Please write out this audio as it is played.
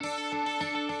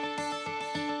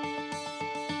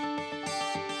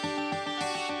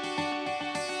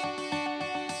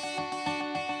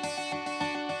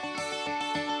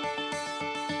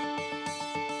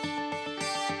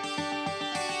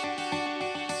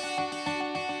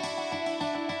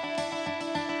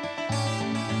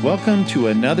Welcome to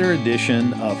another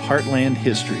edition of Heartland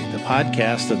History, the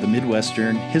podcast of the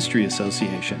Midwestern History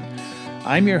Association.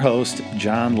 I'm your host,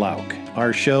 John Lauk.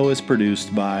 Our show is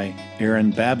produced by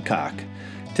Aaron Babcock.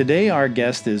 Today our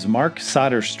guest is Mark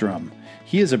Soderstrom.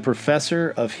 He is a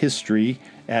professor of history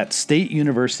at State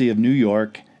University of New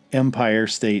York, Empire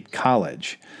State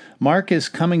College. Mark is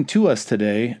coming to us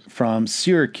today from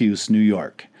Syracuse, New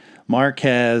York. Mark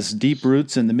has deep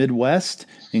roots in the Midwest,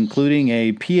 including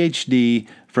a PhD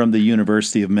from the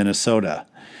University of Minnesota.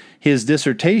 His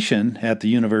dissertation at the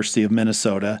University of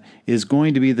Minnesota is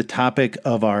going to be the topic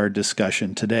of our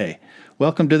discussion today.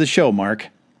 Welcome to the show, Mark.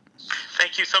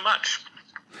 Thank you so much.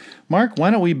 Mark,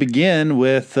 why don't we begin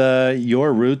with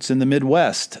your roots in the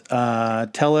Midwest?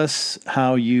 Tell us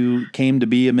how you came to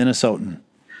be a Minnesotan.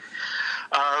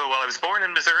 Well, I was born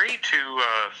in Missouri to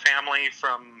a family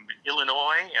from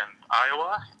Illinois and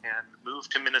Iowa, and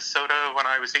moved to Minnesota when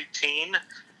I was 18,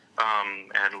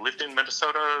 and lived in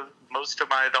Minnesota most of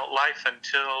my adult life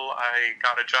until I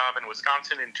got a job in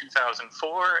Wisconsin in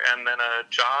 2004, and then a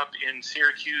job in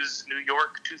Syracuse, New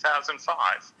York,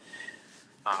 2005.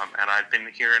 And I've been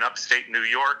here in upstate New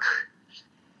York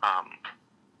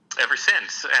ever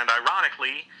since, and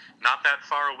ironically, not that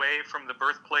far away from the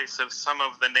birthplace of some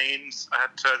of the names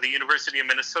at the University of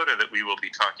Minnesota that we will be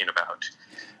talking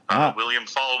about. William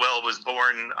Falwell was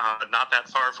born not that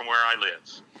far from where I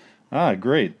live.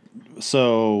 Great.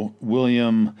 So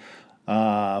William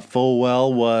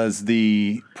Falwell was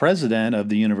the president of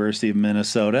the University of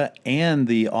Minnesota and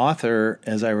the author,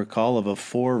 as I recall, of a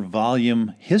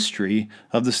 4-volume history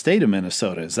of the state of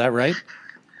Minnesota. Is that right?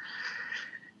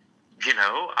 You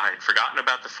know, I'd forgotten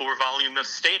about the 4-volume of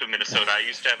State of Minnesota. I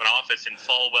used to have an office in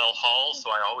Falwell Hall, so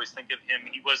I always think of him.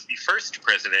 He was the first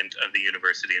president of the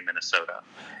University of Minnesota.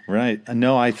 Right.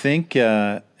 No, I think,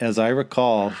 as I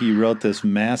recall, he wrote this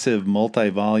massive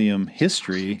multi-volume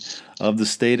history of the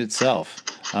state itself,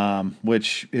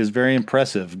 which is very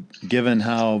impressive, given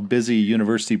how busy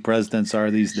university presidents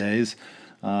are these days.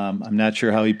 I'm not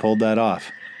sure how he pulled that off.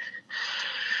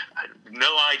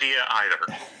 No idea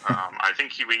either. I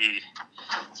think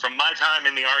from my time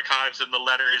in the archives and the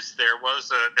letters, there was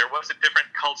a different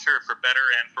culture for better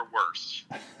and for worse.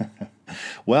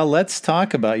 Well, let's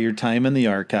talk about your time in the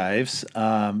archives.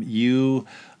 You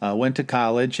went to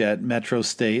college at Metro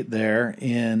State there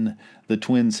in the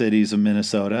Twin Cities of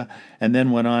Minnesota, and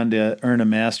then went on to earn a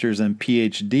master's and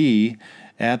PhD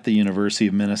at the University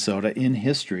of Minnesota in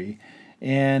history.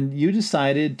 And you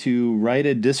decided to write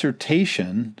a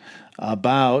dissertation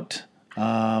about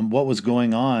what was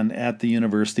going on at the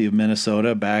University of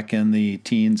Minnesota back in the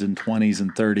teens and 20s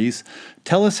and 30s.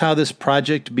 Tell us how this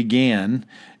project began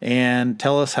and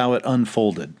tell us how it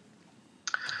unfolded.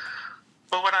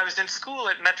 Well, when I was in school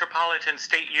at Metropolitan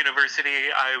State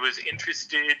University, I was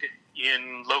interested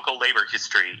in local labor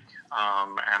history,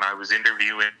 and I was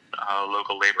interviewing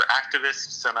local labor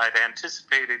activists, and I'd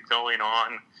anticipated going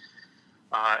on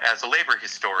as a labor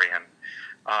historian.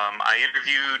 I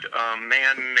interviewed a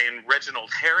man named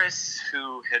Reginald Harris,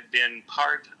 who had been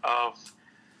part of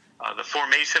the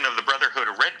formation of the Brotherhood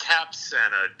of Redcaps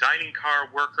and a dining car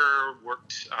worker,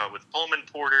 worked with Pullman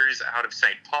porters out of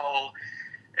St. Paul,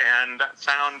 and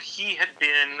found he had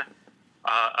been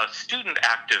a student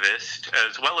activist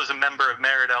as well as a member of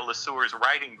Meridel Lesueur's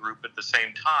writing group at the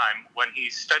same time when he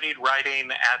studied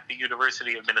writing at the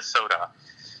University of Minnesota,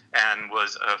 and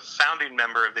was a founding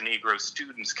member of the Negro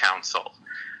Students Council,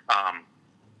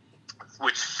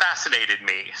 which fascinated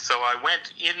me. So I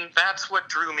went in, that's what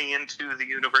drew me into the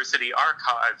university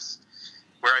archives,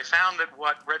 where I found that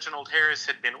what Reginald Harris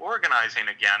had been organizing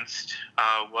against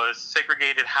was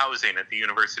segregated housing at the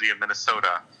University of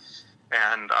Minnesota.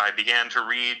 And I began to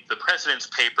read the president's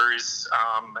papers,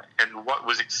 and what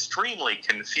was extremely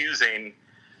confusing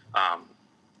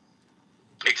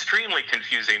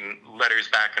letters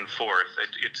back and forth.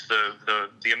 It's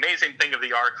the amazing thing of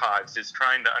the archives is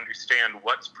trying to understand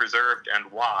what's preserved and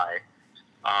why,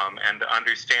 and to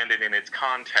understand it in its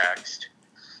context.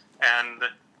 And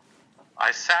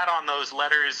I sat on those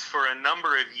letters for a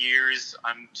number of years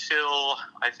until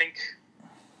I think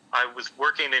I was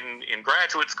working in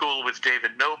graduate school with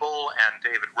David Noble and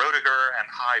David Roediger and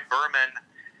Hy Berman,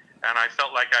 and I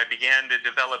felt like I began to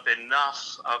develop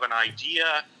enough of an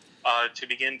idea to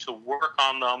begin to work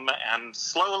on them, and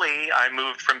slowly I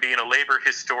moved from being a labor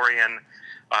historian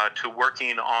to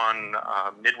working on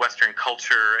Midwestern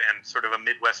culture and sort of a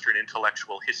Midwestern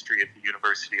intellectual history at the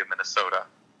University of Minnesota.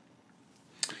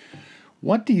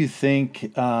 What do you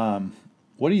think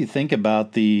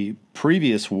about the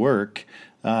previous work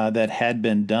that had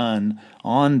been done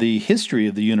on the history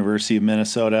of the University of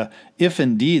Minnesota, if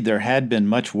indeed there had been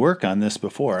much work on this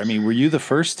before. I mean, were you the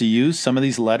first to use some of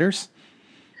these letters?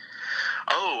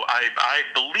 Oh, I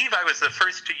believe I was the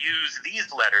first to use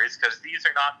these letters, because these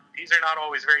are not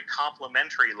always very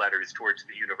complimentary letters towards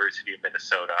the University of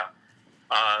Minnesota.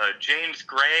 James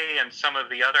Gray and some of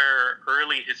the other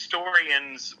early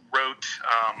historians wrote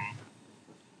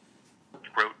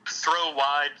 "Throw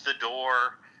Wide the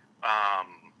Door"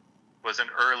 was an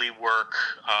early work.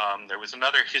 There was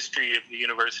another history of the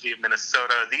University of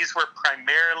Minnesota. These were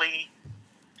primarily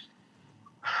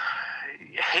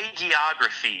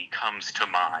hagiography comes to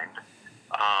mind.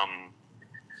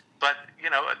 But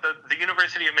the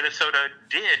University of Minnesota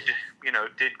did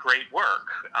great work,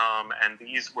 and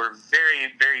these were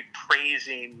very, very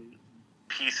praising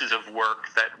pieces of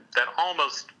work that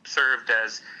almost served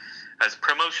as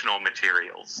promotional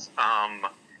materials.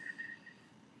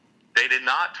 They did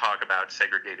not talk about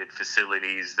segregated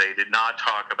facilities. They did not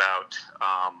talk about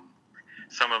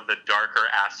some of the darker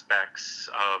aspects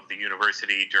of the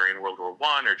university during World War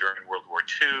I or during World War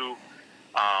II.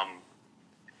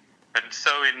 And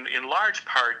so in large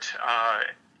part,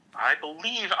 I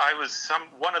believe I was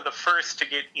one of the first to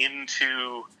get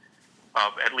into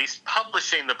at least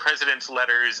publishing the president's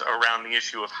letters around the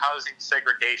issue of housing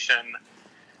segregation.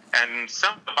 And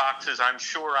some of the boxes, I'm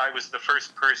sure I was the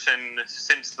first person,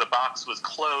 since the box was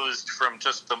closed, from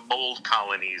just the mold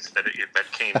colonies that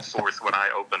came forth when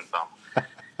I opened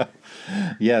them.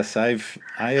 Yes, I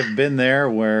have been there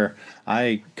where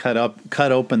I cut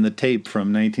open the tape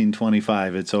from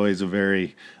 1925. It's always a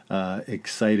very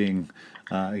exciting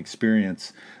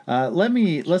experience.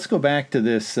 Let's go back to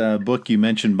this book you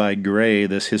mentioned by Gray,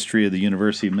 this history of the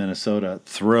University of Minnesota.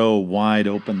 Throw Wide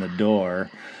Open the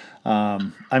Door.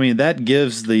 I mean, that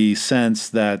gives the sense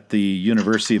that the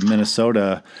University of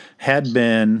Minnesota had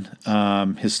been,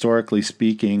 historically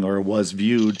speaking, or was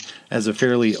viewed as a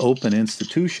fairly open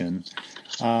institution.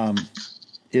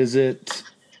 Is it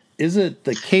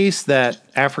the case that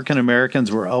African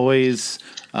Americans were always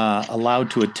allowed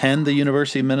to attend the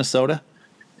University of Minnesota?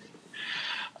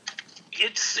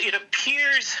 It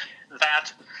appears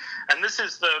that, and this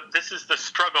is the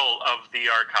struggle of the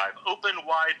archive. Open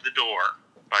Wide the Door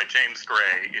by James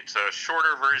Gray. It's a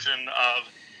shorter version of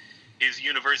his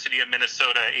University of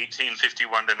Minnesota,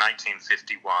 1851 to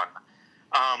 1951.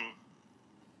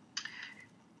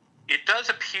 It does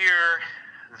appear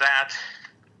that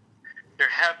there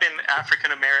have been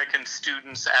African American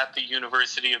students at the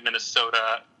University of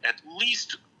Minnesota at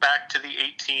least back to the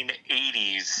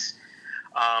 1880s.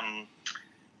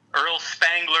 Earl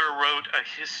Spangler wrote a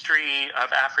history of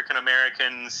African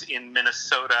Americans in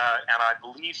Minnesota, and I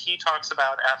believe he talks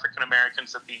about African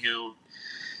Americans at the U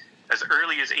as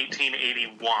early as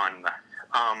 1881.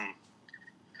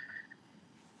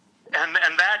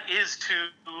 And that is to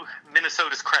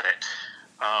Minnesota's credit.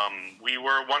 We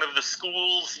were one of the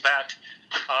schools that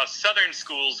Southern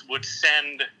schools would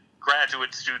send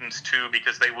graduate students to,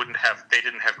 because they didn't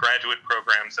have graduate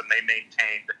programs, and they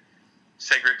maintained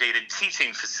segregated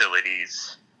teaching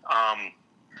facilities.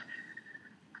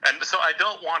 And so I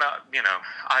don't want to,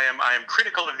 I am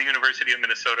critical of the University of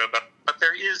Minnesota, but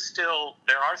there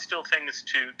are still things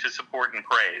to support and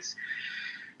praise.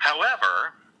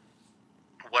 However,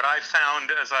 what I found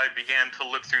as I began to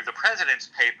look through the president's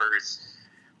papers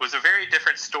was a very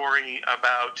different story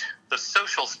about the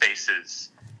social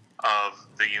spaces of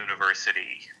the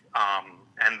university.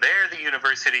 And there the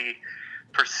university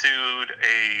pursued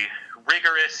a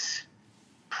rigorous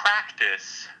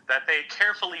practice that they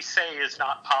carefully say is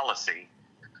not policy,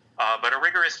 but a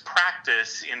rigorous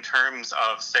practice in terms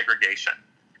of segregation.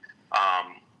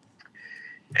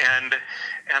 And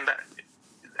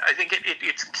I think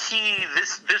it's key.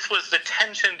 This was the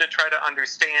tension to try to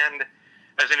understand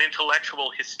as an intellectual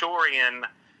historian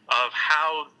of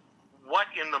what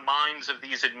in the minds of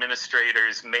these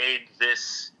administrators made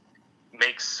this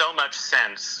make so much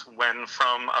sense, when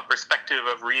from a perspective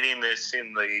of reading this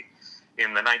in the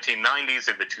 1990s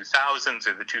or the 2000s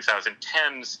or the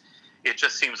 2010s, it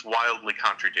just seems wildly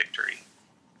contradictory.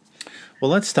 Well,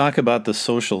 let's talk about the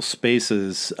social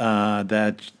spaces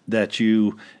that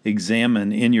you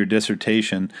examine in your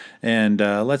dissertation, and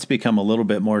let's become a little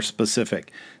bit more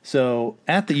specific. So,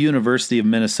 at the University of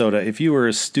Minnesota, if you were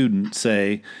a student,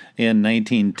 say, in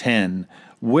 1910,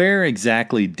 where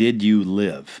exactly did you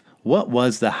live? What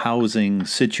was the housing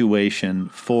situation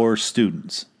for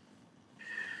students?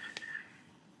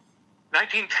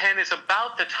 1910 is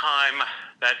about the time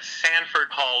that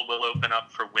Sanford Hall will open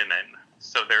up for women.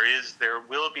 So there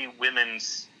will be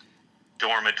women's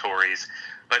dormitories.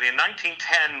 But in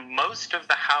 1910, most of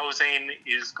the housing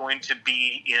is going to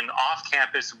be in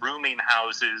off-campus rooming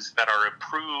houses that are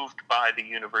approved by the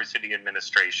university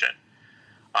administration,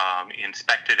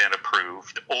 inspected and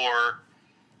approved, or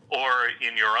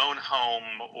in your own home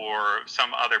or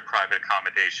some other private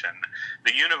accommodation.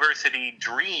 The university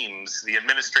dreams, the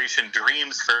administration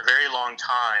dreams for a very long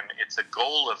time, it's a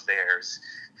goal of theirs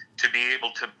to be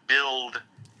able to build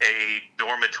a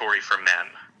dormitory for men.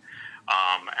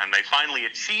 And they finally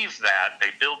achieved that. They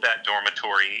built that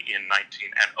dormitory and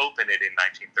opened it in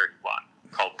 1931,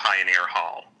 called Pioneer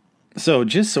Hall. So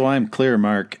just so I'm clear,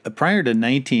 Mark, prior to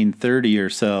 1930 or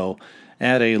so,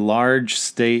 at a large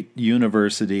state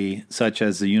university such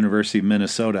as the University of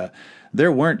Minnesota,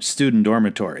 there weren't student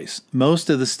dormitories. Most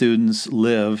of the students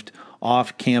lived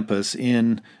off campus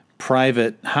in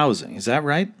private housing. Is that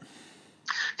right?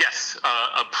 Yes,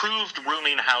 approved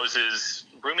rooming houses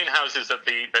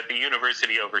that the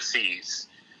university oversees,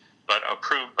 but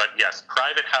yes,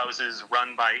 private houses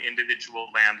run by individual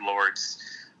landlords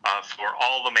for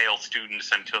all the male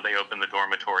students until they opened the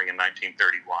dormitory in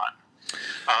 1931.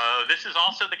 This is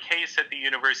also the case at the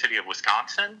University of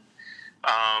Wisconsin,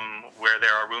 where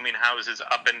there are rooming houses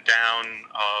up and down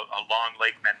along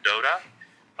Lake Mendota,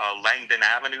 Langdon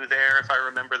Avenue there, if I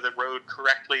remember the road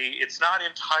correctly. It's not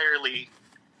entirely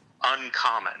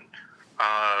uncommon.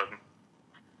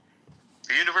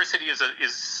 The university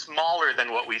is smaller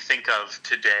than what we think of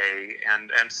today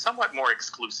and somewhat more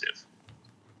exclusive.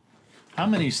 How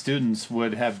many students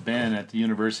would have been at the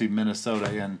University of Minnesota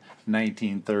in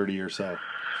 1930 or so?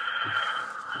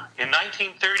 In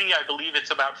 1930, I believe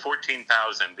it's about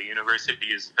 14,000. The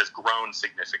university has grown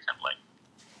significantly.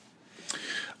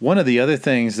 One of the other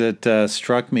things that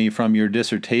struck me from your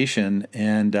dissertation,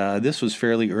 and this was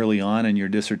fairly early on in your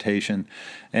dissertation,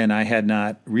 and I had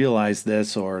not realized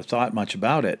this or thought much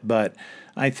about it, but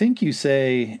I think you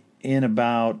say in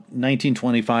about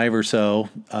 1925 or so,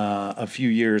 a few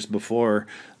years before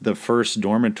the first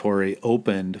dormitory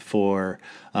opened for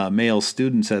male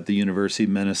students at the University of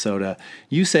Minnesota,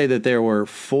 you say that there were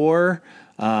 4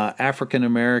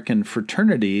 African-American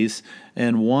fraternities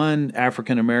and 1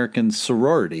 African-American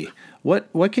sorority.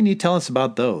 What can you tell us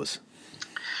about those?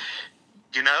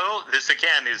 You know, this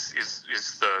again is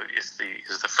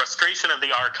the frustration of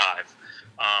the archive.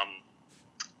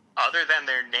 Other than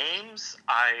their names,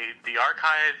 the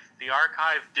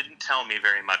archive didn't tell me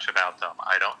very much about them.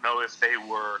 I don't know if they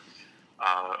were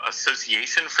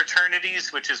association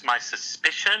fraternities, which is my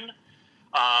suspicion,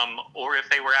 or if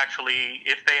they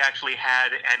actually had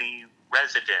any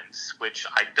residents, which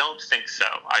I don't think so.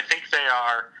 I think they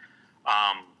are.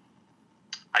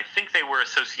 I think they were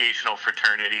associational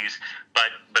fraternities,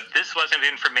 but this wasn't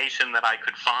information that I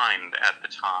could find at the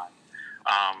time.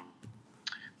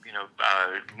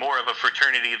 More of a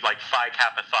fraternity like Phi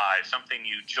Kappa Phi, something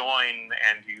you join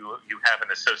and you have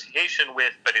an association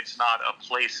with, but it's not a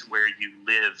place where you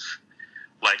live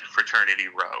like Fraternity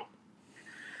Row.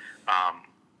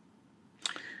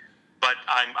 But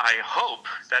I hope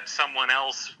that someone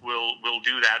else will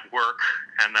do that work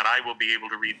and that I will be able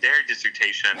to read their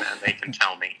dissertation and they can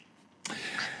tell me.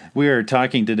 We are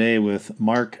talking today with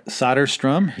Mark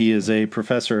Soderstrom. He is a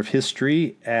professor of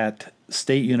history at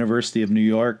State University of New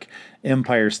York,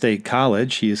 Empire State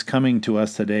College. He is coming to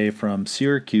us today from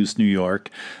Syracuse, New York.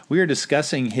 We are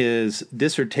discussing his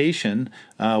dissertation,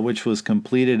 which was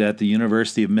completed at the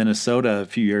University of Minnesota a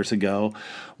few years ago,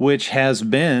 which has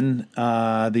been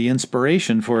the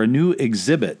inspiration for a new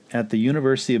exhibit at the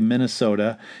University of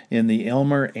Minnesota in the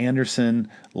Elmer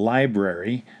Anderson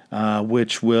Library,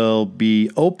 which will be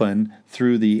open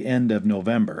through the end of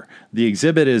November. The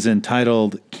exhibit is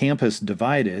entitled Campus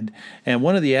Divided, and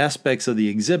one of the aspects of the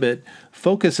exhibit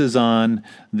focuses on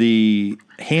the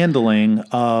handling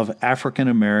of African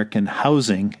American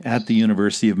housing at the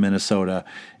University of Minnesota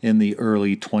in the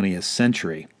early 20th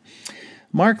century.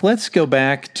 Mark, let's go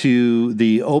back to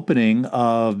the opening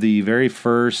of the very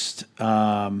first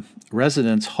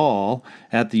residence hall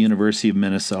at the University of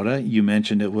Minnesota. You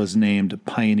mentioned it was named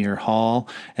Pioneer Hall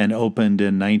and opened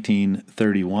in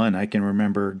 1931. I can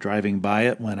remember driving by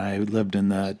it when I lived in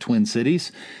the Twin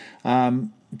Cities.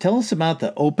 Tell us about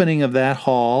the opening of that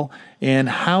hall and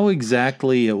how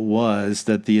exactly it was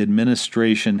that the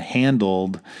administration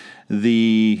handled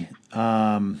the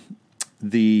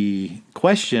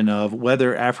question of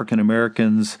whether African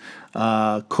Americans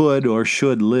could or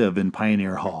should live in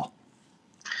Pioneer Hall.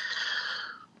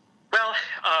 Well,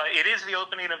 it is the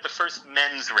opening of the first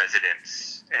men's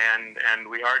residence, and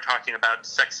we are talking about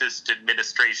sexist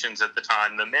administrations at the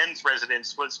time. The men's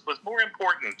residence was more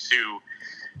important to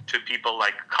to people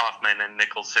like Kaufman and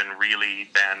Nicholson really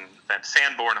than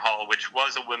Sanborn Hall, which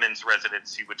was a women's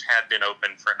residency, which had been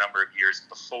open for a number of years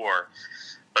before.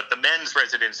 But the men's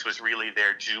residence was really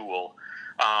their jewel.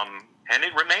 And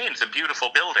it remains a beautiful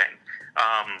building.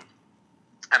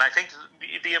 And I think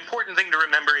the important thing to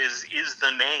remember is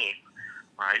the name,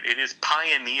 right? It is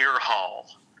Pioneer Hall.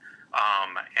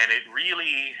 And it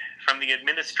really, from the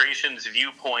administration's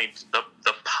viewpoint,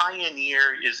 the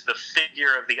pioneer is the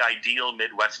figure of the ideal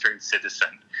Midwestern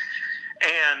citizen.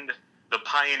 And the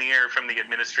pioneer, from the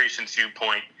administration's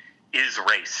viewpoint, is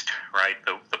raced, right?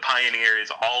 The pioneer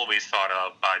is always thought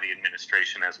of by the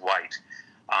administration as white.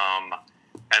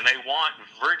 And they want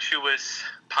virtuous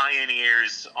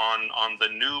pioneers on the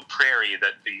new prairie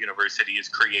that the university is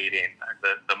creating,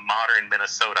 the modern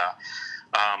Minnesota,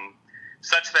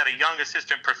 such that a young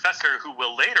assistant professor who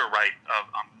will later write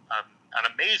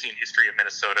an amazing history of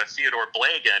Minnesota, Theodore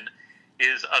Blagan,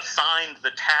 is assigned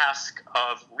the task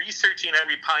of researching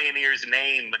every pioneer's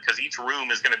name, because each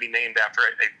room is going to be named after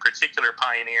a particular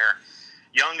pioneer.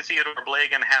 Young Theodore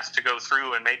Blagan has to go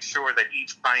through and make sure that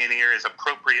each pioneer is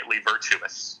appropriately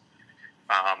virtuous,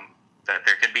 that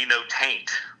there can be no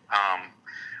taint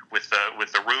with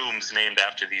the rooms named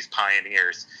after these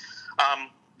pioneers.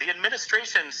 The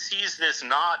administration sees this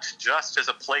not just as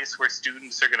a place where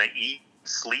students are going to eat,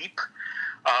 sleep.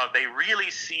 They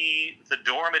really see the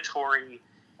dormitory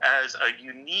as a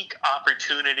unique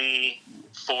opportunity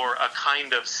for a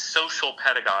kind of social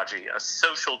pedagogy, a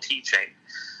social teaching.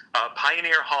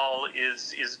 Pioneer Hall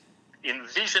is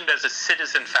envisioned as a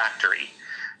citizen factory.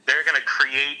 They're going to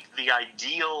create the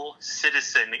ideal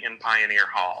citizen in Pioneer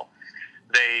Hall.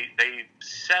 They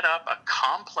set up a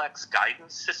complex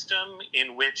guidance system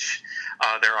in which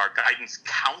there are guidance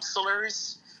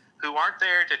counselors who aren't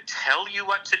there to tell you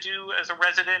what to do as a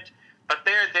resident, but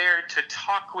they're there to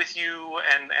talk with you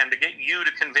and to get you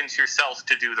to convince yourself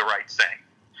to do the right thing.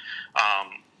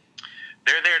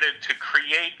 They're there to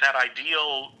create that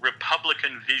ideal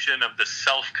Republican vision of the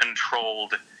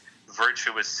self-controlled,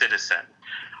 virtuous citizen.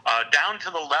 Down to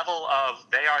the level of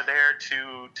they are there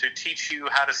to teach you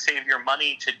how to save your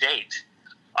money to date.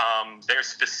 They're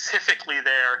specifically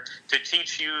there to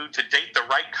teach you to date the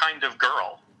right kind of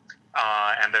girl,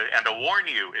 and to warn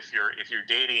you if you're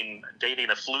dating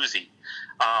a floozy.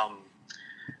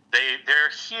 They're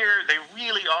here. They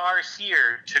really are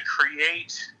here to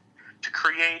create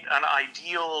an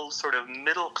ideal sort of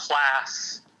middle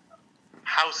class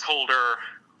householder.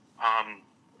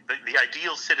 The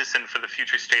ideal citizen for the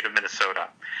future state of Minnesota.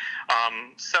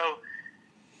 So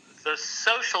the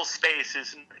social space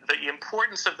the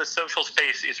importance of the social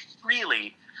space is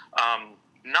really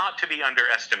not to be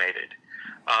underestimated.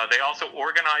 They also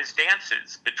organize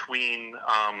dances between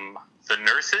the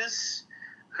nurses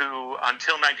who,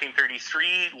 until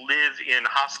 1933, live in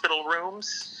hospital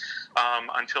rooms,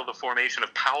 until the formation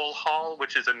of Powell Hall,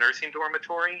 which is a nursing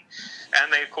dormitory,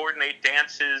 and they coordinate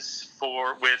dances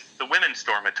with the women's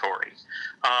dormitory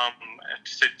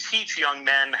to teach young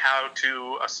men how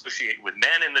to associate with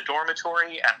men in the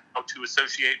dormitory and how to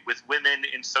associate with women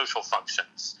in social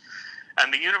functions.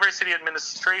 And the university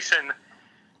administration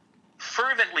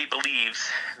fervently believes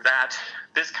that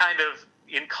this kind of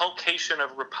inculcation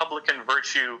of Republican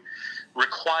virtue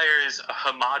requires a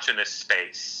homogeneous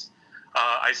space.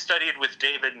 I studied with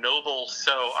David Noble,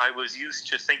 so I was used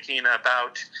to thinking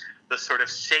about the sort of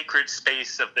sacred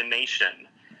space of the nation.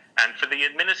 And for the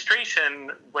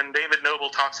administration, when David Noble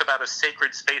talks about a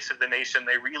sacred space of the nation,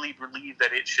 they really believe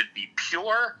that it should be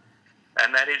pure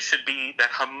and that that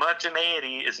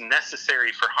homogeneity is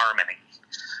necessary for harmony.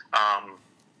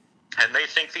 And they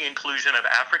think the inclusion of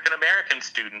African American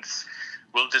students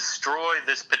will destroy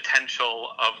this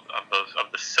potential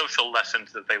of the social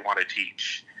lessons that they want to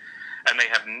teach. And they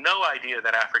have no idea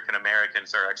that African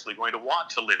Americans are actually going to want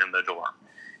to live in the dorm.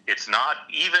 It's not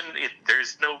there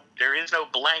is no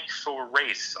blank for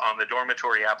race on the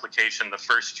dormitory application the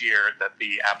first year that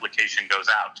the application goes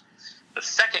out. The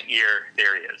second year,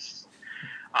 there is.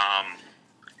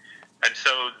 And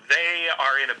so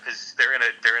they're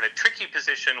in a tricky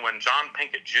position when John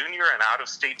Pinkett Jr., an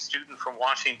out-of-state student from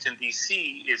Washington,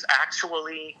 D.C., is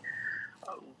actually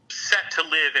set to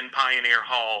live in Pioneer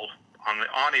Hall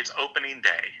on its opening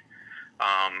day.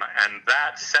 And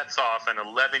that sets off an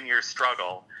 11-year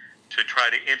struggle to try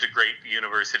to integrate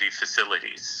university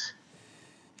facilities.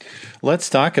 Let's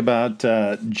talk about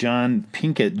John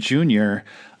Pinkett Jr.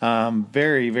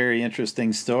 Very, very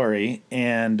interesting story.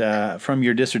 And from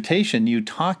your dissertation, you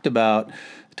talked a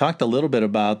little bit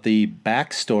about the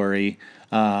backstory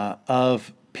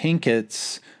of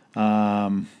Pinkett's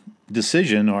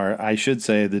decision, or I should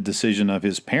say the decision of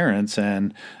his parents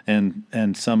and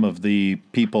some of the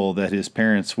people that his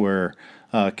parents were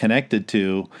connected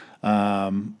to,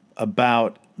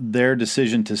 about their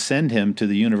decision to send him to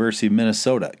the University of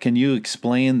Minnesota. Can you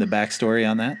explain the backstory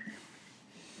on that?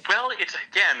 Well, it's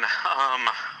again,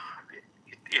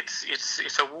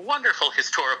 it's a wonderful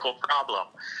historical problem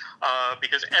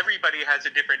because everybody has a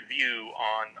different view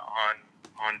on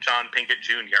John Pinkett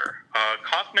Jr.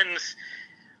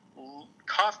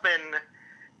 Kaufman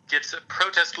gets a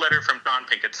protest letter from John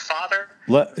Pinkett's father.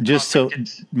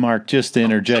 Mark, just to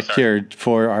interject here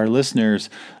for our listeners,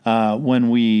 when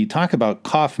we talk about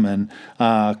Kaufman,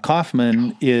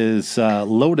 Kaufman is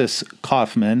Lotus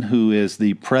Kaufman, who is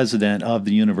the president of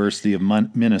the University of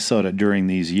Minnesota during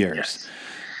these years. Yes.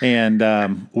 And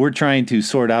we're trying to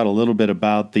sort out a little bit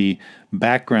about the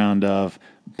background of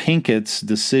Pinkett's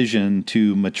decision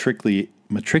to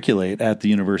matriculate at the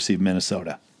University of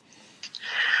Minnesota.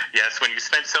 Yes, when you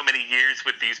spend so many years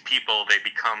with these people, they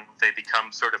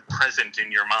become sort of present in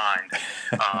your mind.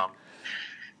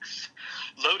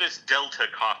 Lotus Delta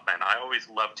Kaufman. I always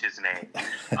loved his name.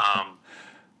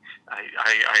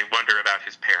 I wonder about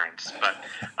his parents, but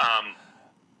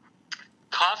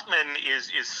Kaufman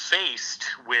is faced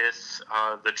with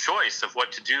the choice of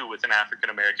what to do with an African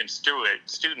American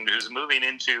student who's moving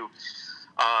into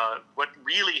what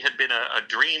really had been a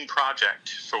dream project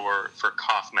for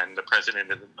Kaufman, the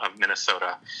president of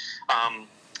Minnesota, and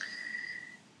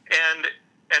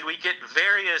we get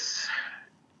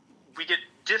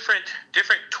different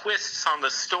twists on the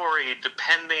story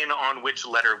depending on which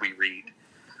letter we read,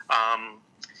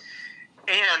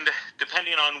 and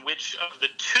depending on which of the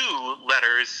two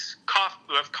letters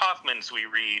of Kaufman's we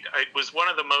read. It was one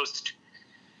of the most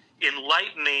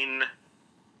enlightening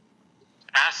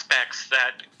aspects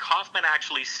that Kaufman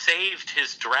actually saved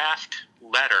his draft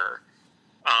letter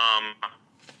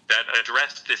that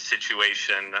addressed this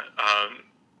situation.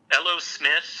 L.O.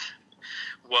 Smith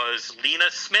was Lena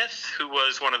Smith, who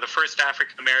was one of the first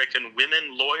African-American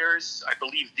women lawyers, I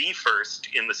believe the first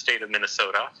in the state of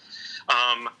Minnesota.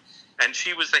 And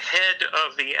she was the head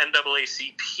of the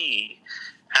NAACP.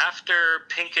 After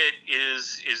Pinkett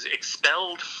is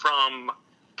expelled from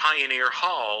Pioneer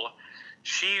Hall,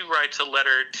 she writes a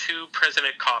letter to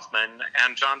President Kaufman,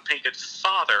 and John Pinkett's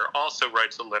father also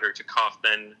writes a letter to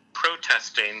Kaufman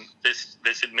protesting this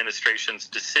administration's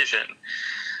decision.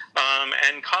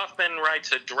 And Kaufman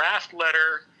writes a draft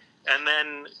letter and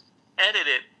then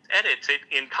edits it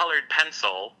in colored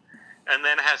pencil, and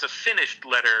then has a finished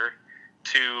letter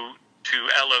to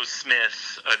L.O.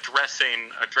 Smith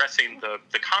addressing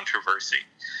the controversy.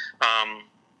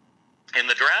 In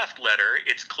the draft letter,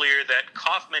 it's clear that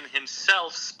Kaufman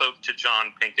himself spoke to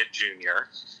John Pinkett Jr.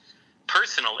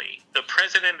 personally. The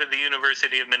president of the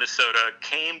University of Minnesota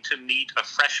came to meet a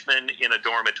freshman in a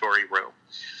dormitory room,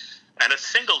 and a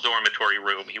single dormitory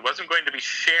room. He wasn't going to be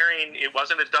sharing. It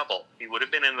wasn't a double. He would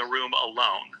have been in the room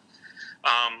alone.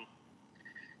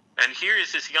 And here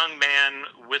is this young man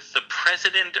with the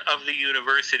president of the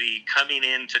university coming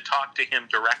in to talk to him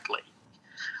directly.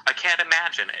 I can't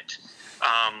imagine it.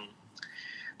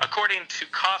 According to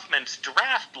Kaufman's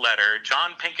draft letter,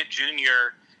 John Pinkett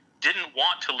Jr. didn't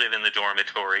want to live in the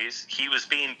dormitories. He was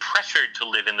being pressured to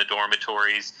live in the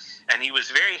dormitories, and he was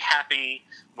very happy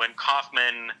when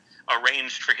Kaufman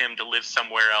arranged for him to live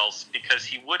somewhere else, because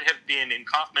he would have been, in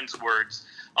Kaufman's words,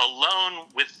 alone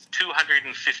with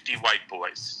 250 white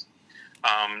boys.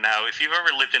 Now, if you've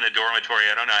ever lived in a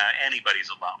dormitory, I don't know how anybody's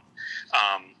alone.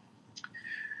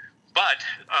 But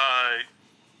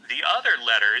the other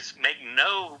letters make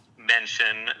no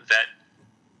mention that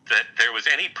there was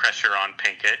any pressure on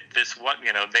Pinkett. They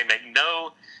make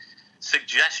no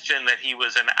suggestion that he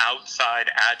was an outside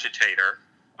agitator,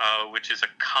 which is a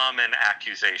common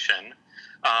accusation.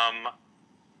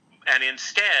 And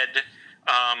instead,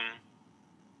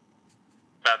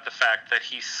 about the fact that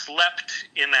he slept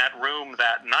in that room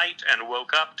that night and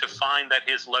woke up to find that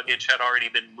his luggage had already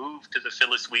been moved to the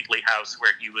Phyllis Wheatley house,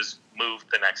 where he was moved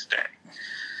the next day.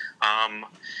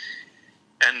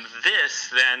 And this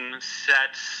then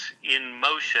sets in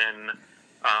motion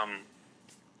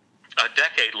a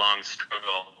decade-long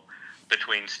struggle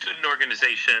between student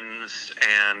organizations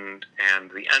and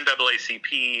the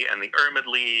NAACP and the Ermit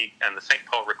League and the St.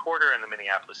 Paul Recorder and the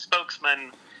Minneapolis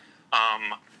Spokesman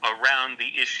around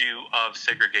the issue of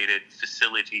segregated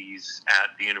facilities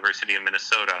at the University of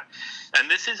Minnesota. And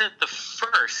this isn't the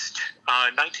first.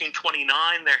 In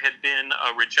 1929, there had been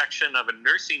a rejection of a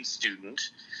nursing student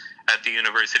at the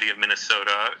University of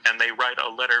Minnesota, and they write a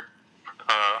letter.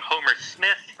 Homer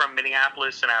Smith from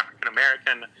Minneapolis, an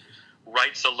African-American,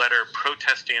 writes a letter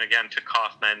protesting again to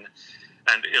Kaufman,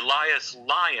 and Elias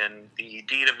Lyon, the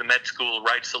dean of the med school,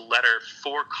 writes a letter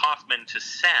for Kaufman to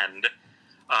send,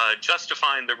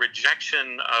 justifying the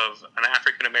rejection of an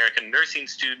African-American nursing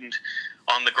student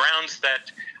on the grounds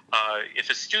that if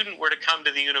a student were to come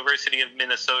to the University of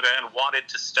Minnesota and wanted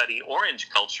to study orange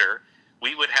culture,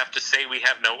 we would have to say we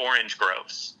have no orange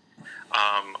groves.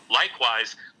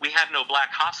 Likewise, we have no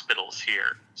black hospitals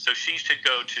here, so she should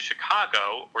go to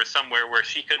Chicago or somewhere where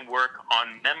she can work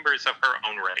on members of her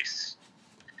own race.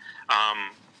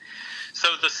 So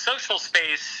the social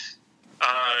space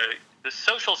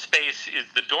is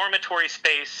the dormitory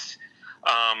space,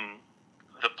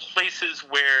 the places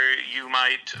where you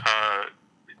might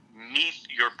meet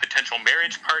your potential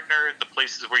marriage partner, the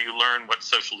places where you learn what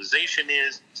socialization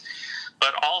is,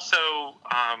 but also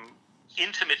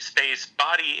intimate space,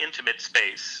 body intimate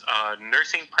space,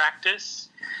 nursing practice.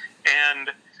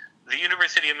 And the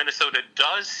University of Minnesota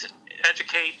does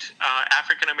educate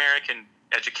African American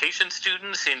education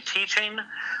students in teaching,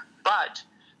 but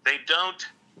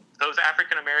those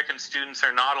African American students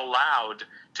are not allowed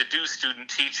to do student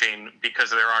teaching because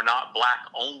there are not black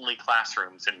only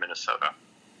classrooms in Minnesota.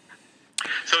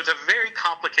 So it's a very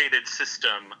complicated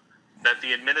system that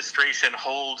the administration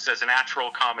holds as a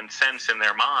natural common sense in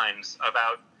their minds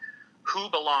about who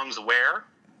belongs where,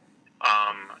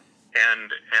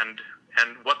 and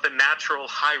what the natural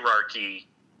hierarchy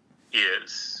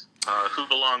is, who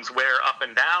belongs where up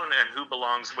and down, and who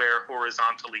belongs where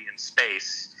horizontally in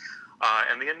space.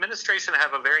 And the administration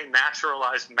have a very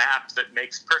naturalized map that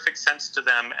makes perfect sense to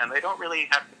them, and they don't really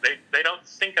they don't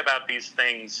think about these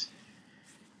things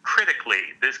critically.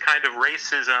 This kind of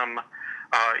racism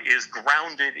is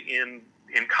grounded in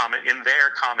their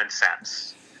common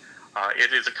sense.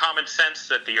 It is a common sense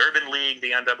that the Urban League,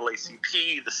 the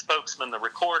NAACP, the Spokesman, the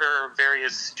Recorder,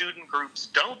 various student groups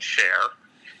don't share,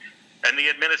 and the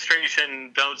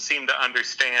administration don't seem to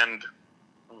understand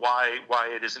why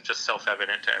it isn't just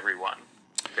self-evident to everyone,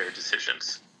 their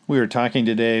decisions. We were talking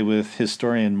today with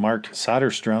historian Mark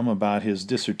Soderstrom about his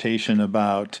dissertation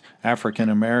about African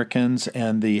Americans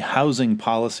and the housing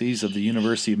policies of the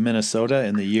University of Minnesota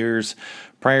in the years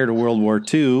prior to World War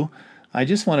II. I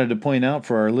just wanted to point out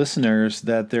for our listeners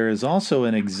that there is also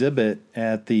an exhibit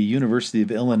at the University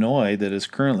of Illinois that is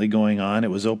currently going on.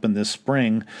 It was opened this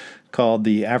spring, called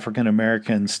the African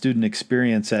American Student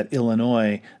Experience at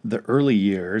Illinois, the Early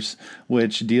Years,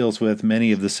 which deals with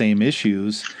many of the same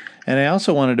issues. And I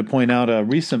also wanted to point out a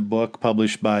recent book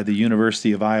published by the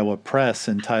University of Iowa Press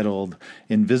entitled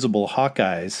Invisible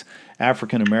Hawkeyes,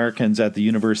 African Americans at the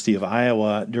University of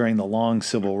Iowa During the Long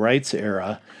Civil Rights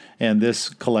Era. And this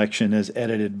collection is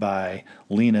edited by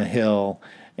Lena Hill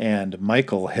and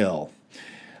Michael Hill.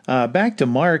 Back to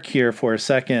Mark here for a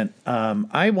second.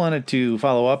 I wanted to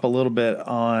follow up a little bit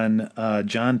on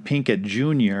John Pinkett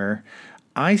Jr.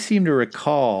 I seem to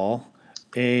recall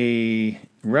a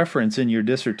reference in your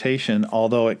dissertation,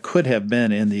 although it could have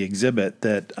been in the exhibit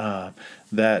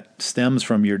that stems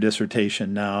from your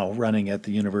dissertation now running at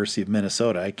the University of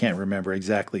Minnesota. I can't remember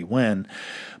exactly when,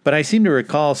 but I seem to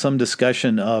recall some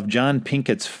discussion of John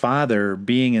Pinkett's father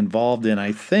being involved in,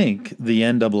 I think, the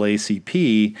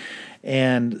NAACP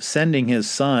and sending his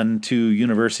son to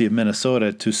University of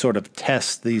Minnesota to sort of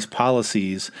test these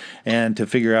policies and to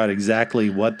figure out exactly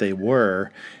what they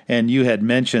were. And you had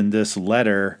mentioned this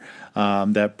letter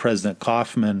that President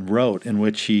Kaufman wrote in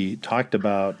which he talked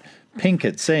about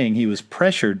Pinkett saying he was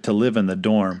pressured to live in the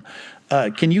dorm.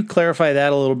 Can you clarify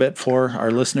that a little bit for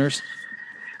our listeners?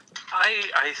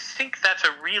 I think that's a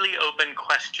really open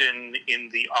question in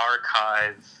the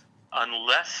archive.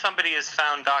 Unless somebody has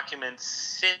found documents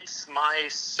since my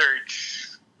search,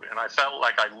 and I felt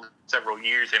like I lived several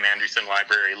years in Anderson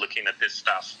Library looking at this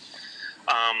stuff.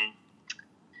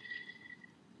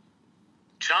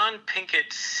 John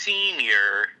Pinkett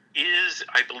Sr. is,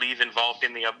 I believe, involved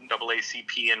in the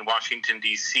NAACP in Washington,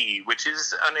 D.C., which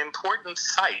is an important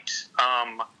site.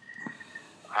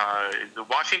 The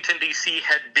Washington, D.C.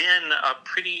 had been a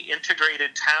pretty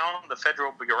integrated town. The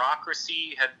federal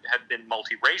bureaucracy had been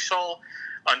multiracial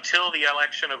until the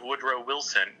election of Woodrow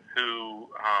Wilson, who,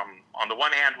 on the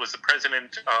one hand, was the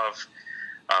president of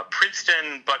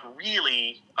Princeton, but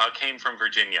really came from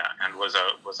Virginia and was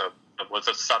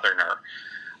a Southerner.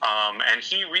 And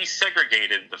he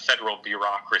resegregated the federal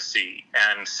bureaucracy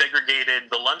and segregated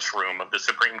the lunchroom of the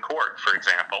Supreme Court, for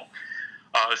example.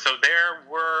 So there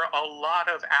were a lot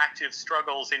of active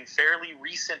struggles in fairly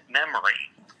recent memory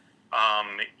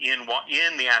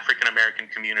in the African-American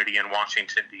community in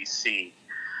Washington, D.C.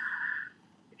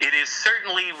 It is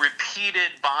certainly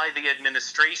repeated by the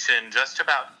administration. Just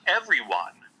about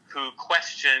everyone who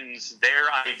questions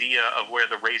their idea of where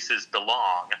the races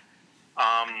belong,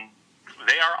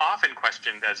 they are often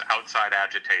questioned as outside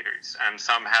agitators and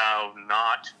somehow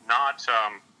not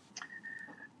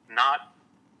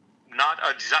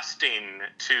adjusting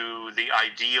to the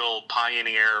ideal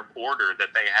pioneer order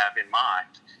that they have in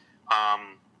mind.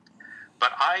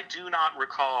 But I do not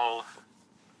recall,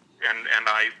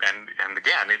 and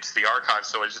again, it's the archive,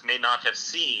 so I just may not have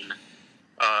seen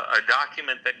a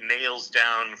document that nails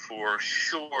down for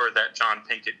sure that John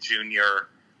Pinkett Jr.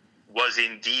 was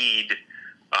indeed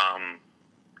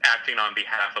acting on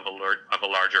behalf of a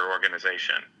larger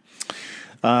organization.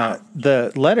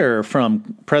 The letter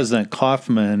from President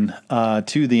Kaufman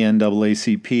to the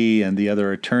NAACP and the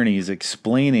other attorneys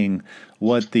explaining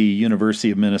what the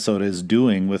University of Minnesota is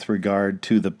doing with regard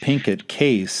to the Pinkett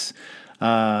case,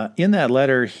 in that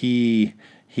letter he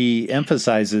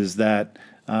emphasizes that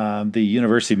the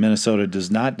University of Minnesota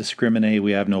does not discriminate.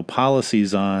 We have no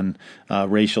policies on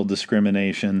racial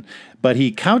discrimination, but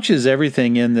he couches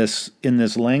everything in this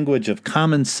language of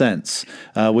common sense,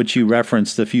 which you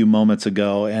referenced a few moments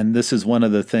ago. And this is one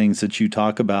of the things that you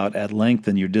talk about at length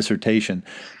in your dissertation.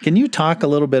 Can you talk a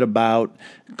little bit about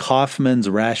Kaufman's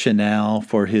rationale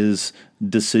for his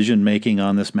decision making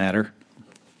on this matter?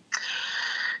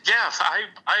 Yes, I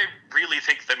really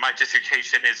think that my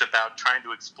dissertation is about trying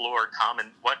to explore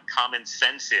what common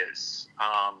sense is,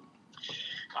 and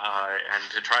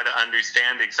to try to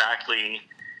understand exactly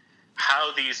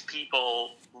how these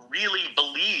people really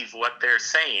believe what they're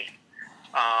saying.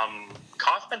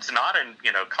 Kaufman is not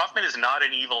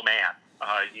an evil man.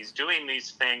 He's doing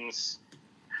these things,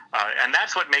 and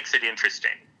that's what makes it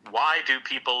interesting. Why do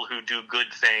people who do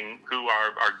who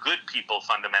are good people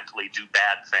fundamentally do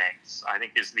bad things? I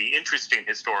think is the interesting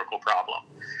historical problem.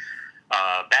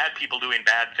 Bad people doing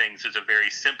bad things is a very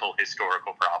simple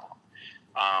historical problem.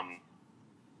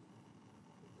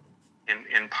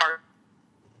 In part,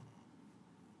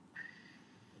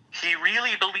 he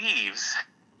really believes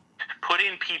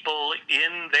putting people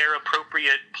in their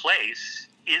appropriate place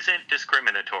isn't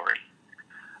discriminatory.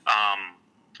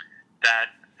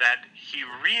 That he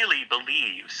really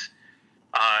believes,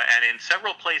 and in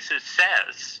several places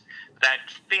says, that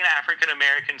keeping African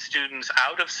American students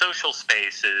out of social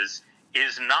spaces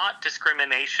is not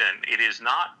discrimination. It is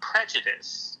not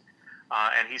prejudice.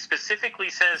 And he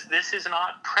specifically says this is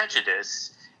not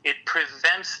prejudice. It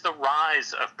prevents the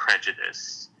rise of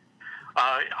prejudice.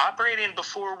 Operating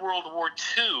before World War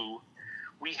II,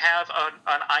 we have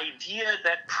an idea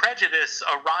that prejudice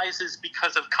arises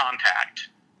because of contact.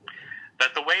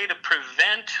 That the way to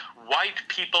prevent white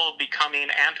people becoming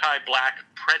anti-black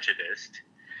prejudiced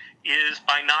is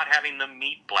by not having them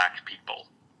meet black people.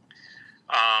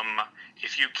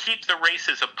 If you keep the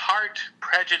races apart,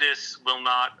 prejudice will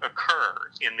not occur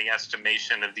in the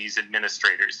estimation of these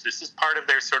administrators. This is part of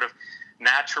their sort of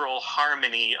natural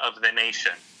harmony of the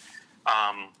nation.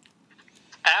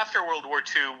 After World War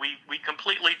II, we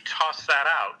completely toss that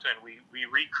out, and we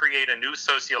recreate a new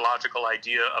sociological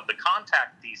idea of the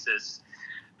contact thesis,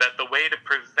 that the way to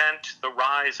prevent the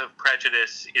rise of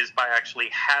prejudice is by actually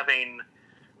having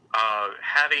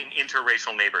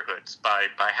interracial neighborhoods, by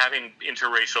having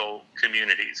interracial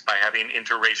communities, by having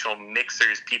interracial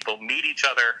mixers. People meet each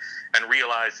other and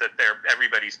realize that they're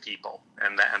everybody's people,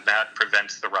 and that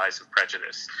prevents the rise of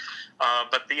prejudice.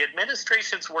 But the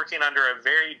administration's working under a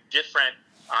very different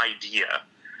idea,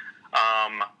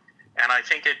 and I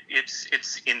think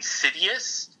it's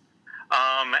insidious,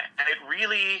 and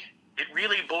it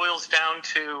really boils down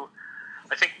to,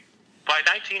 I think, by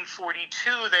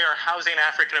 1942, they are housing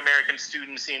African-American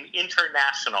students in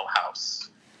International House,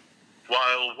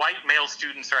 while white male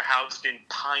students are housed in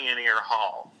Pioneer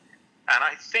Hall. And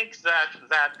I think that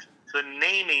the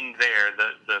naming there,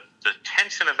 the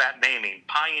tension of that naming,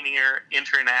 Pioneer,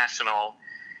 International,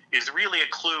 is really a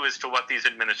clue as to what these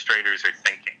administrators are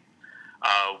thinking.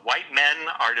 White men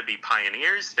are to be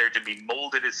pioneers. They're to be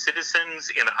molded as citizens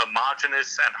in a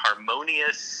homogeneous and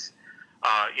harmonious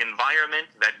environment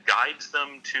that guides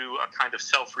them to a kind of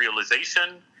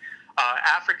self-realization.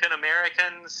 African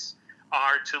Americans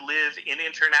are to live in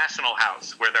International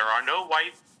House, where there are no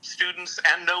white students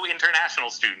and no international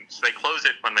students. They close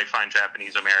it when they find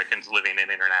Japanese Americans living in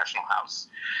International House.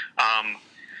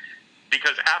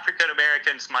 Because African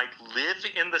Americans might live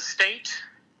in the state,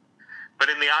 but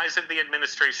in the eyes of the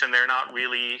administration, they're not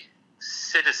really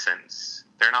citizens.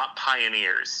 They're not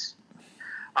pioneers.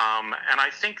 And I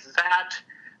think that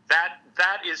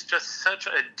is just such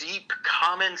a deep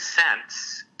common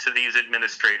sense to these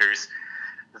administrators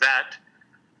that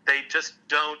they just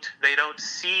don't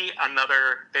see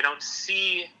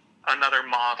another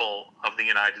model of the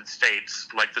United States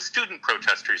like the student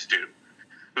protesters do,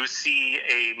 who see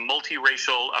a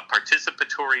multiracial, a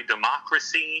participatory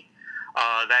democracy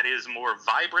that is more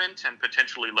vibrant and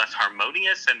potentially less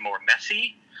harmonious and more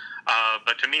messy,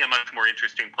 but to me a much more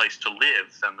interesting place to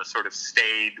live than the sort of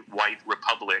staid white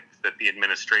republic that the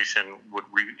administration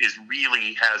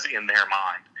really has in their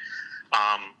mind.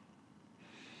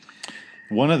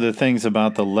 One of the things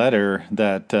about the letter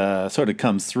that sort of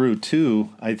comes through too,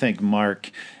 I think, Mark,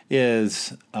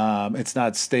 is it's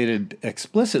not stated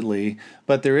explicitly,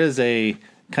 but there is a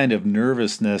kind of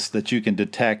nervousness that you can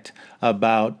detect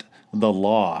about the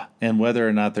law and whether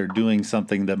or not they're doing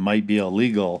something that might be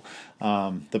illegal.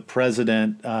 The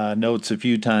president notes a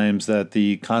few times that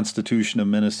the Constitution of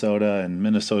Minnesota and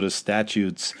Minnesota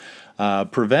statutes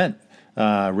prevent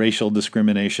racial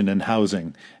discrimination in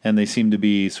housing, and they seem to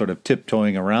be sort of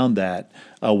tiptoeing around that,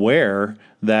 aware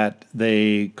that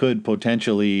they could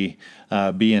potentially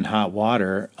be in hot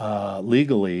water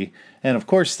legally. And of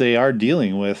course, they are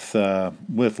dealing with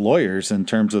lawyers in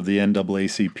terms of the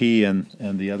NAACP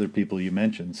and the other people you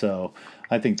mentioned. So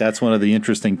I think that's one of the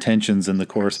interesting tensions in the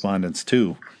correspondence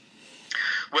too.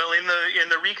 Well, in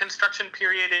the Reconstruction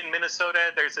period in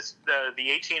Minnesota, there's the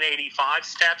 1885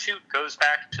 statute goes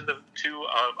back to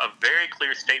a very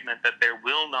clear statement that there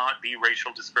will not be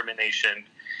racial discrimination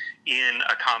in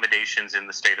accommodations in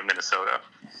the state of Minnesota,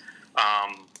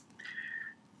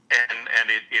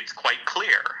 and it's quite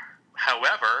clear.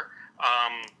 However,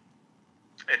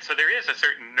 and so there is a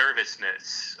certain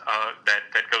nervousness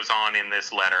that goes on in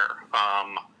this letter.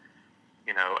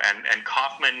 And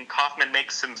Kaufman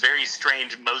makes some very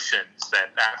strange motions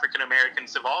that African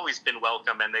Americans have always been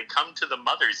welcome, and they come to the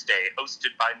Mother's Day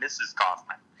hosted by Mrs.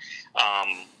 Kaufman.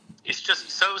 It's just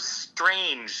so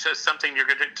strange, as something you're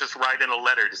going to just write in a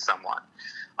letter to someone.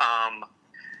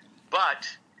 But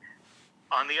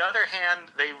on the other hand,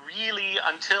 they really,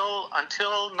 until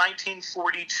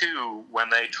 1942, when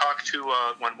they talk to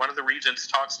when one of the regents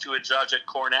talks to a judge at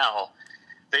Cornell,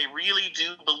 they really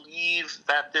do believe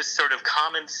that this sort of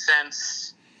common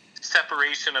sense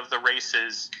separation of the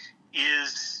races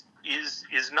is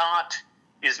not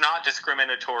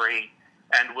discriminatory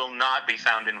and will not be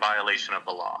found in violation of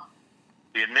the law.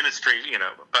 The administration,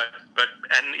 but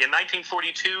in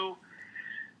 1942,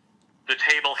 the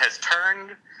table has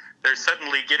turned. They're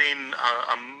suddenly getting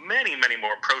many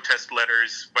more protest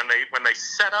letters when they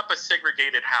set up a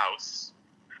segregated house.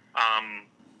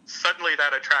 Suddenly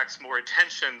that attracts more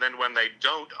attention than when they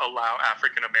don't allow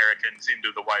African Americans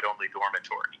into the white-only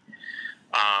dormitory.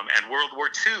 And World War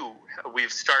II,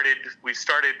 we've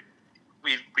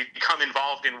become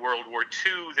involved in World War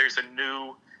II. There's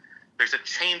a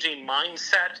changing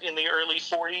mindset in the early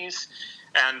 40s.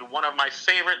 And one of my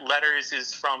favorite letters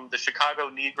is from the Chicago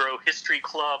Negro History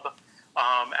Club.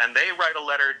 And they write a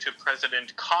letter to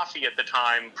President Coffee at the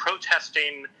time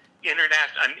protesting an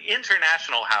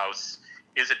international house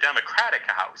is a democratic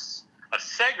house. A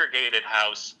segregated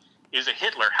house is a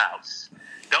Hitler house.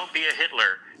 Don't be a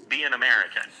Hitler, be an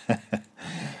American.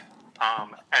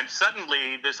 And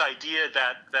suddenly this idea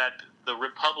that the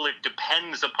republic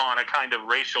depends upon a kind of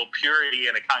racial purity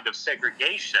and a kind of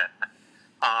segregation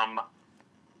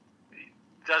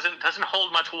doesn't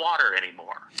hold much water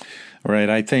anymore. Right.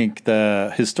 I think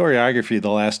the historiography of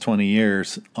the last 20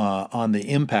 years on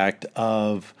the impact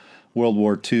of World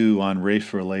War II on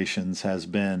race relations has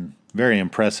been very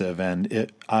impressive, and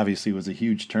it obviously was a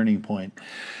huge turning point.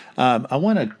 I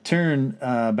want to turn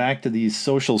back to these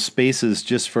social spaces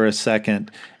just for a second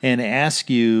and ask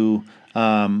you,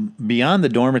 beyond the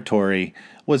dormitory,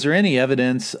 was there any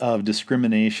evidence of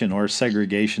discrimination or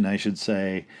segregation, I should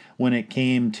say, when it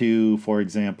came to, for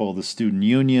example, the student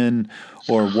union,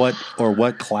 or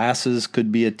what classes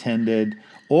could be attended,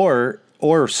 or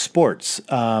sports?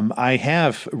 I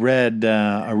have read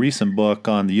a recent book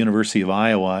on the University of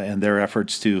Iowa and their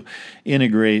efforts to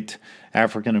integrate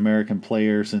African American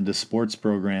players into sports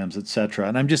programs, etc.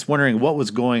 And I'm just wondering what was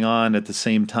going on at the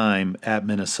same time at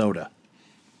Minnesota.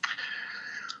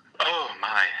 Oh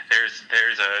my, there's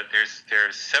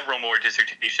several more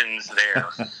dissertations there.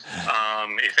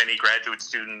 If any graduate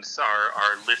students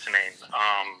are listening,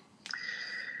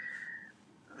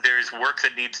 there's work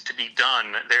that needs to be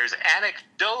done. There's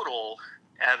anecdotal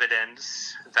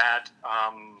evidence that,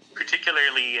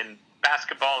 particularly in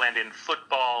basketball and in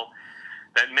football,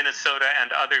 that Minnesota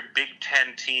and other Big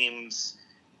Ten teams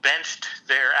benched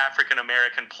their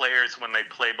African-American players when they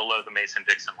play below the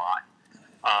Mason-Dixon line.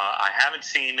 I haven't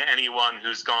seen anyone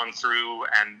who's gone through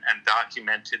and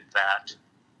documented that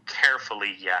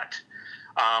carefully yet.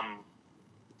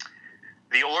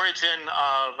 The origin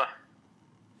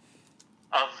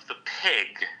of the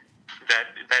pig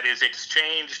that is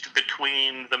exchanged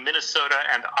between the Minnesota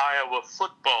and Iowa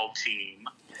football team,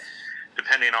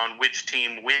 depending on which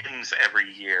team wins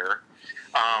every year,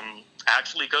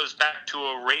 actually goes back to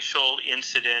a racial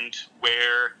incident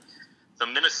where the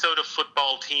Minnesota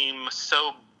football team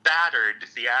so battered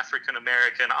the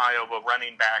African-American Iowa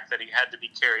running back that he had to be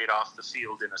carried off the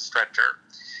field in a stretcher.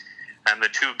 And the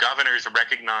two governors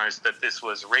recognized that this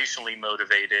was racially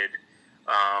motivated,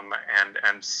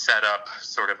 and set up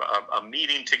sort of a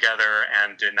meeting together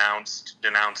and denounced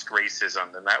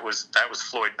racism. And that was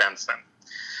Floyd Benson.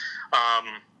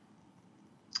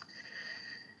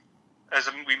 As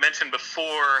we mentioned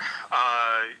before,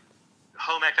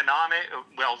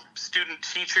 student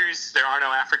teachers, there are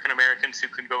no African Americans who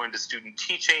can go into student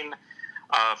teaching.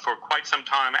 For quite some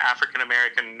time, African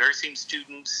American nursing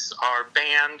students are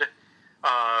banned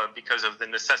because of the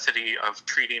necessity of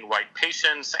treating white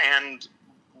patients and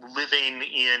living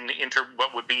in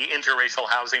what would be interracial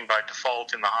housing by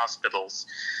default in the hospitals.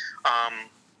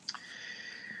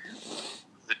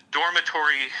 The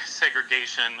dormitory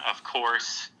segregation, of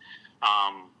course,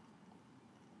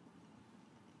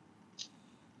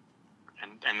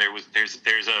 and there's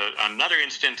another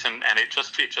instance, and it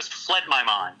just fled my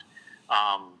mind.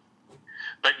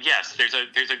 But yes, there's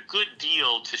a good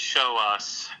deal to show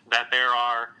us that there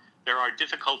are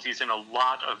difficulties in a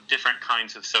lot of different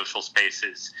kinds of social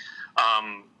spaces.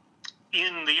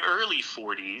 In the early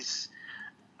 40s,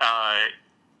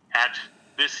 at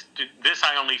this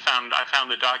I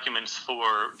found the documents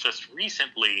for just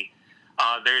recently.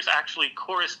 There's actually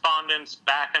correspondence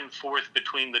back and forth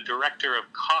between the director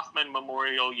of Kauffman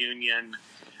Memorial Union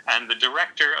and the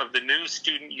director of the new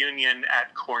student union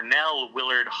at Cornell,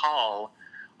 Willard Hall,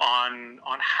 on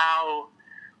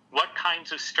what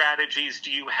kinds of strategies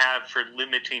do you have for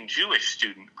limiting Jewish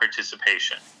student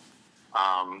participation?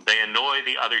 They annoy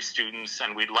the other students,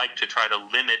 and we'd like to try to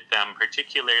limit them,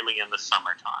 particularly in the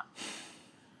summertime.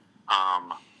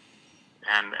 And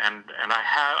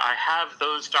I have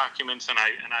those documents, and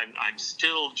I'm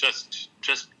still just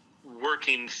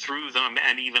working through them,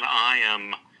 and even I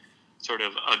am sort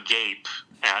of agape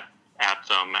at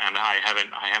them, and I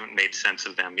haven't made sense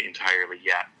of them entirely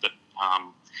yet. But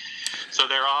so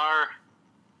there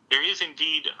is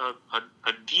indeed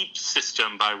a deep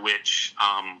system by which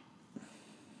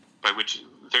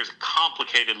there's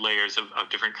complicated layers of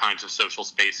different kinds of social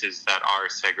spaces that are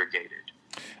segregated.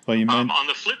 Well, on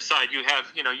the flip side, you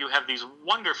have these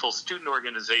wonderful student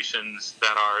organizations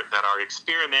that are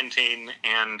experimenting,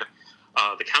 and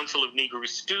the Council of Negro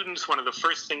Students, one of the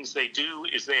first things they do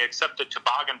is they accept a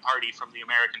toboggan party from the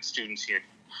American Students Union.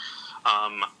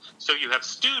 So you have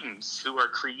students who are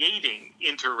creating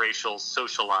interracial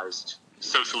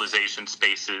socialization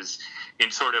spaces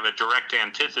in sort of a direct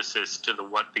antithesis to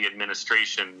what the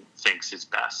administration thinks is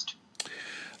best.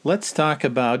 Let's talk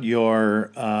about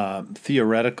your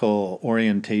theoretical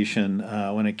orientation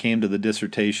when it came to the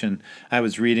dissertation. I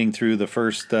was reading through the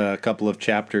first couple of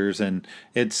chapters, and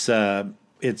it's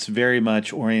very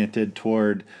much oriented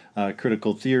toward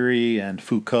critical theory and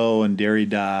Foucault and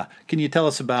Derrida. Can you tell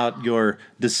us about your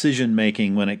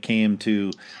decision-making when it came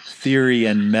to theory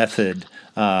and method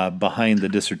behind the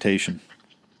dissertation?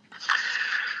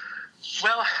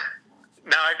 Well,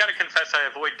 now I've got to confess I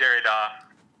avoid Derrida.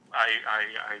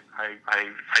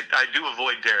 I do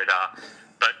avoid Derrida,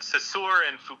 but Saussure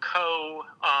and Foucault,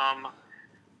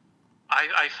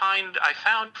 I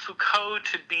found Foucault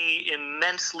to be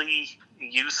immensely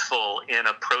useful in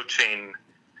approaching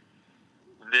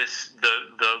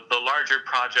the larger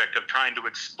project of trying to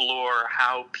explore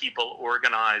how people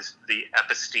organize the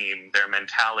episteme, their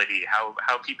mentality, how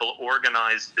people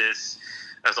organize this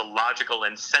as a logical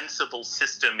and sensible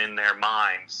system in their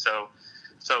mind. So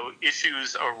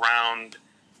issues around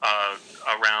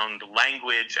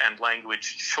language and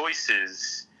language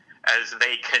choices as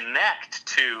they connect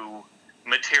to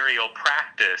material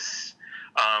practice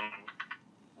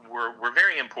were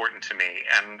very important to me,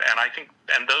 and I think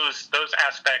those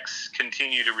aspects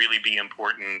continue to really be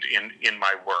important in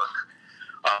my work.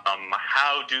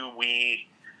 How do we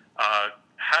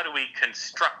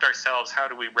construct ourselves? How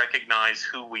do we recognize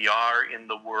who we are in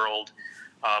the world?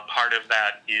 Part of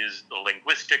that is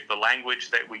the language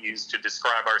that we use to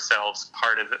describe ourselves,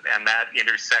 part of it, and that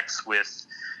intersects with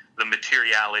the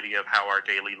materiality of how our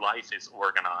daily life is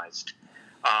organized.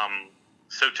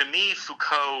 So to me,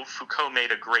 Foucault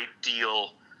made a great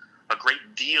deal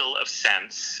of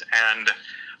sense, and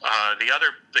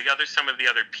some of the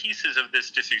other pieces of this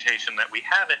dissertation that we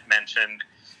haven't mentioned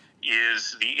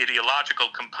is the ideological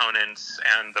components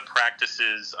and the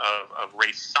practices of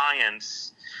race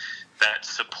science that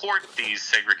support these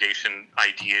segregation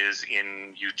ideas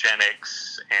in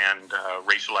eugenics and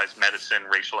racialized medicine,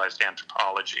 racialized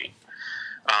anthropology.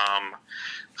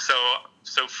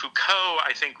 So Foucault,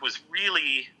 I think, was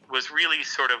really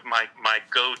sort of my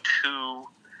go-to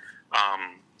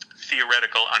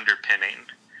theoretical underpinning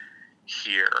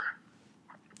here.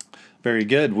 Very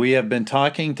good. We have been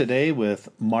talking today with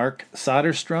Mark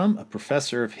Soderstrom, a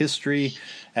professor of history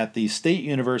at the State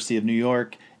University of New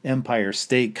York, Empire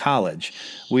State College.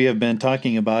 We have been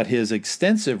talking about his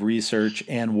extensive research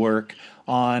and work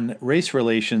on race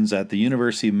relations at the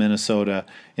University of Minnesota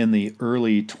in the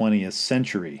early 20th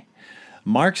century.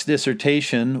 Mark's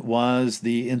dissertation was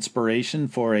the inspiration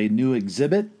for a new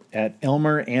exhibit at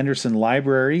Elmer Anderson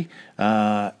Library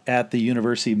at the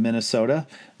University of Minnesota.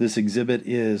 This exhibit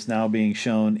is now being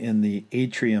shown in the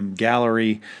Atrium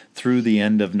Gallery through the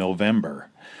end of November.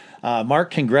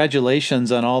 Mark,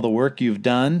 congratulations on all the work you've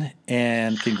done,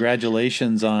 and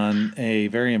congratulations on a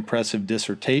very impressive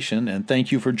dissertation, and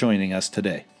thank you for joining us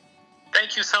today.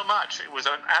 Thank you so much. It was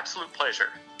an absolute pleasure.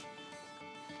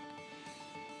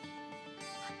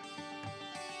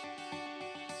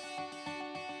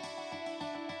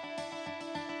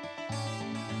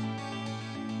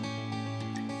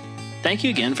 Thank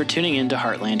you again for tuning in to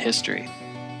Heartland History.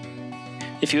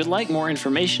 If you would like more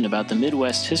information about the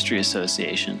Midwest History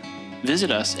Association, visit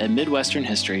us at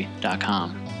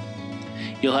midwesternhistory.com.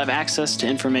 You'll have access to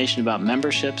information about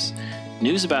memberships,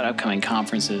 news about upcoming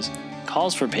conferences,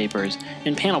 calls for papers,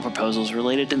 and panel proposals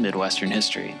related to Midwestern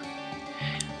history.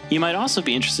 You might also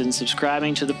be interested in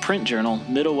subscribing to the print journal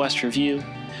Middle West Review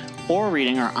or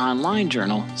reading our online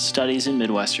journal Studies in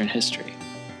Midwestern History.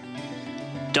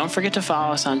 Don't forget to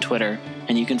follow us on Twitter,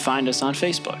 and you can find us on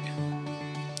Facebook.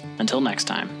 Until next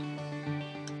time.